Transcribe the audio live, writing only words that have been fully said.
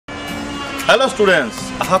Hello students,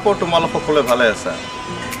 আশা কৰো তোমালোক সকলোৱে ভালে আছা।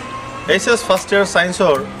 HS first year science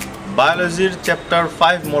or biology chapter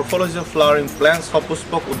 5 morphology of flowering plants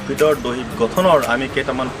সপুষ্পক উদ্ভিদৰ দৈহিক গঠনৰ আমি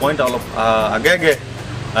কেইটামান পইণ্ট অলপ আগে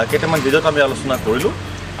কেইটামান ভিডিঅ'ত আমি আলোচনা কৰিলো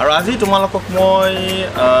আৰু আজি তোমালোকক মই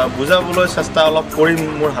বুজাবলৈ চেষ্টা অলপ কৰিম।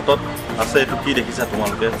 মোৰ হাতত আছে এটো কি দেখিছা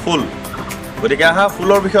তোমালোকে ফুল। গতিকে আহা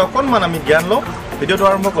ফুলৰ বিষয়ে অকণমান আমি জ্ঞান লওঁ। ভিডিঅ'টো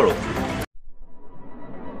আৰম্ভ কৰোঁ।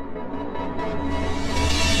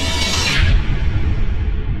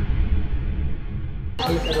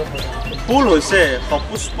 ফুল হৈছে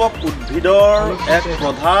সপুষ্পক উদ্ভিদৰ এক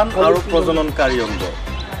প্ৰধান আৰু প্ৰজননকাৰী অংগ।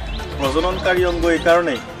 প্ৰজননকাৰী অংগ এই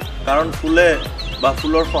কাৰণেই কাৰণ ফুলে বা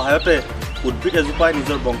ফুলৰ সহায়তে উদ্ভিদ এজোপাই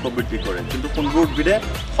নিজৰ বংশ বৃদ্ধি কৰে, কিন্তু কোনবোৰ উদ্ভিদে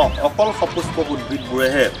অকল সপুষ্পক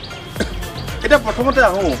উদ্ভিদবোৰেহে। এতিয়া প্ৰথমতে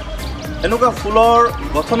আহোঁ এনেকুৱা ফুলৰ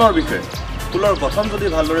গঠনৰ বিষয়ে। ফুলৰ গঠন যদি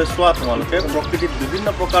ভালদৰে চোৱা তোমালোকে প্ৰকৃতিত বিভিন্ন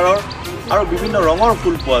প্ৰকাৰৰ আৰু বিভিন্ন ৰঙৰ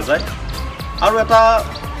ফুল পোৱা যায় আৰু এটা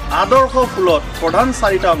আদৰ্শ ফুলত প্ৰধান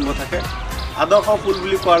 4টা অংগ থাকে। আদৰ্শ ফুল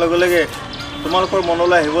বুলি কোৱাৰ লগে লগে তোমালোকৰ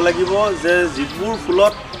মনলৈ আহিব লাগিব যে যিবোৰ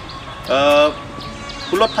ফুলত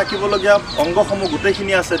থাকিবলগীয়া অংগসমূহ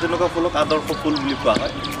গোটেইখিনি আছে তেনেকুৱা ফুলক আদৰ্শ ফুল বুলি কোৱা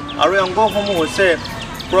হয়। আৰু এই অংগসমূহ হৈছে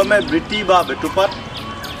ক্ৰমে বৃত্তি বা বেটুপাত,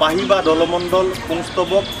 পাহি বা দলমণ্ডল,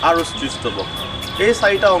 পুংস্তবক আৰু স্ত্ৰীস্তবক। এই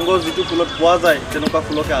 4টা অংগ যিটো ফুলত পোৱা যায় তেনেকুৱা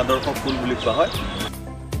ফুলকে আদৰ্শ ফুল বুলি কোৱা হয়।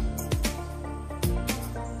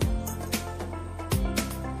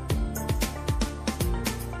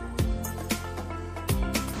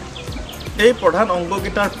 এই প্ৰধান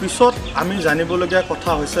অংগকেইটাৰ পিছত আমি জানিবলগীয়া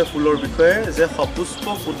কথা হৈছে ফুলৰ বিষয়ে যে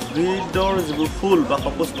সপুষ্পক উদ্ভিদৰ যিবোৰ ফুল বা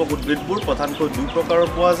সপুষ্পক উদ্ভিদবোৰ প্ৰধানকৈ 2 প্ৰকাৰৰ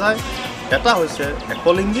পোৱা যায়। এটা হৈছে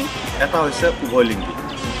একলিংগী, এটা হৈছে উভয়লিংগী।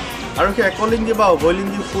 আৰু সেই একলিংগী বা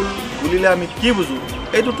উভয়লিংগী ফুল বুলিলে আমি কি বুজো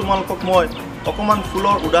এইটো তোমালোকক মই অকণমান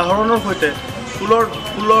ফুলৰ উদাহৰণৰ সৈতে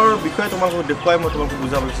ফুলৰ বিষয়ে তোমালোকক দেখুৱাই মই তোমালোকক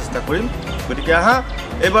বুজাবলৈ চেষ্টা কৰিম। গতিকে আহা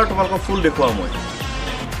এইবাৰ তোমালোকক ফুল দেখুৱাওঁ মই।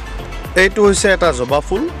 এইটো হৈছে এটা জবা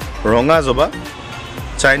ফুল, ৰঙা জবা,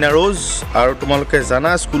 চাইনা ৰ'জ। আৰু তোমালোকে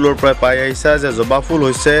জানা স্কুলৰ পৰা পাই আহিছা যে জবা ফুল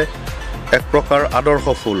হৈছে এক প্ৰকাৰ আদৰ্শ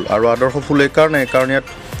ফুল। আৰু আদৰ্শ ফুল এই কাৰণ ইয়াত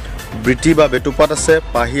বৃত্তি বা বেটুপাত আছে,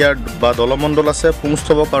 পাহিয়াৰ বা দলমণ্ডল আছে,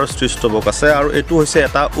 পুংস্তবক আৰু স্ত্ৰীস্তবক আছে। আৰু এইটো হৈছে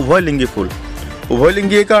এটা উভয়লিংগী ফুল।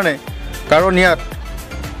 উভয়লিংগী এই কাৰণে কাৰণ ইয়াত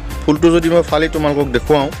ফুলটো যদি মই ফালি তোমালোকক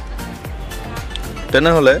দেখুৱাওঁ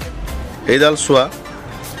তেনেহ'লে এইডাল চোৱা,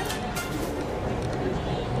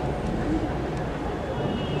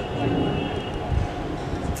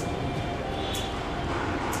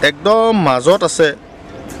 একদম মাজত আছে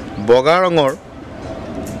বগা ৰঙৰ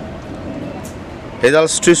এইডাল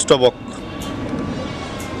স্ত্ৰীস্তবক।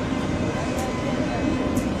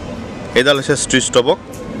 এইডাল হৈছে স্ত্ৰীস্তবক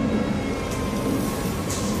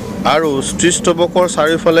আৰু স্ত্ৰীস্তবকৰ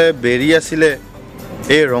চাৰিওফালে বেৰি আছিলে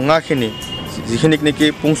এই ৰঙাখিনি যিখিনিক নেকি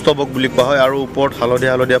পুংস্তবক বুলি কোৱা হয়। আৰু ওপৰত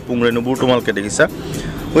হালধীয়া পুংৰেণুবোৰ তোমালোকে দেখিছা।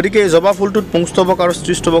 গতিকে এই জবা ফুলটোত পুংস্তবক আৰু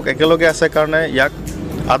স্ত্ৰীস্তবক একেলগে আছে কাৰণে ইয়াক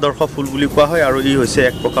আদৰ্শ ফুল বুলি কোৱা হয়। আৰু ই হৈছে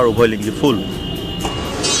এক প্ৰকাৰ উভয়লিংগী ফুল।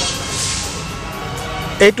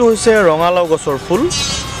 এইটো হৈছে ৰঙালাও গছৰ ফুল,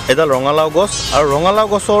 এডাল ৰঙালাও গছ। আৰু ৰঙালাও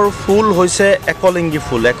গছৰ ফুল হৈছে একলিংগী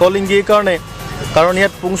ফুল। একলিংগী কাৰণে কাৰণ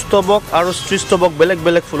ইয়াত পুংস্তবক আৰু স্ত্ৰীস্তবক বেলেগ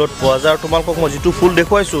বেলেগ ফুলত পোৱা যায়। আৰু তোমালোকক মই যিটো ফুল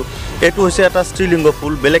দেখুৱাইছোঁ এইটো হৈছে এটা স্ত্ৰীলিংগ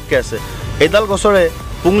ফুল, বেলেগকৈ আছে। এইডাল গছৰে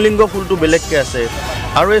পুংলিংগ ফুলটো বেলেগকৈ আছে।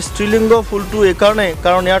 আৰু এই স্ত্ৰীলিংগ ফুলটো এইকাৰণে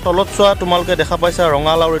কাৰণ ইয়াৰ তলত চোৱা তোমালোকে দেখা পাইছা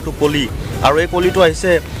ৰঙালাওৰ এইটো কলি। আৰু এই কলিটো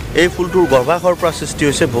আহিছে এই ফুলটোৰ গৰ্ভাশয়ৰ পৰা সৃষ্টি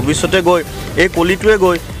হৈছে। ভৱিষ্যতে গৈ এই কলিটোৱে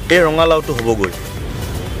গৈ এই ৰঙালাওটো হ'বগৈ।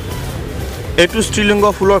 এইটো স্ত্ৰীলিংগ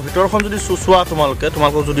ফুলৰ ভিতৰখন যদি চোৱা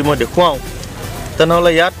তোমালোকক যদি মই দেখুৱাওঁ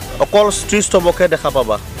তেনেহ'লে ইয়াত অকল স্ত্ৰীস্তবকহে দেখা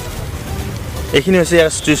পাবা। এইখিনি হৈছে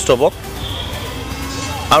ইয়াৰ স্ত্ৰীস্তবক।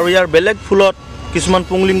 আৰু ইয়াৰ বেলেগ ফুলত কিছুমান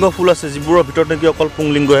পুংলিংগ ফুল আছে যিবোৰৰ ভিতৰত নেকি অকল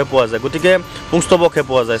পুংলিংগহে পোৱা যায়, গতিকে পুংস্তবকহে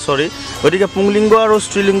পোৱা যায়, গতিকে পুংলিংগ আৰু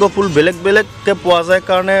স্ত্ৰীলিংগ ফুল বেলেগ বেলেগকৈ পোৱা যায়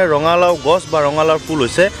কাৰণে ৰঙালাও গছ বা ৰঙালাওৰ ফুল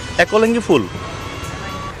হৈছে একলিংগী ফুল।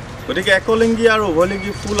 গতিকে একলিংগী আৰু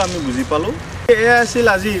উভয়লিংগী ফুল আমি বুজি পালোঁ। এয়া আছিল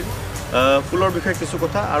আজিৰ ফুলৰ বিষয়ে কিছু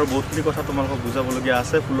কথা, আৰু বহুতখিনি কথা তোমালোকক বুজাবলগীয়া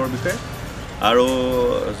আছে ফুলৰ বিষয়ে। আৰু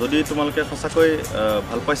যদি তোমালোকে সঁচাকৈ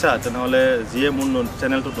ভাল পাইছা তেনেহ'লে যিয়ে মোৰ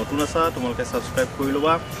চেনেলটোত নতুন আছা তোমালোকে ছাবস্ক্ৰাইব কৰি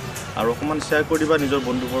ল'বা আৰু অকণমান শ্বেয়াৰ কৰি দিবা নিজৰ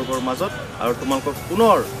বন্ধুবৰ্গৰ মাজত। আৰু তোমালোকক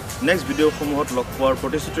পুনৰ নেক্সট ভিডিঅ'সমূহত লগ পোৱাৰ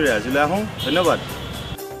প্ৰতিশ্ৰুতিৰে আজিলৈ আহোঁ। ধন্যবাদ।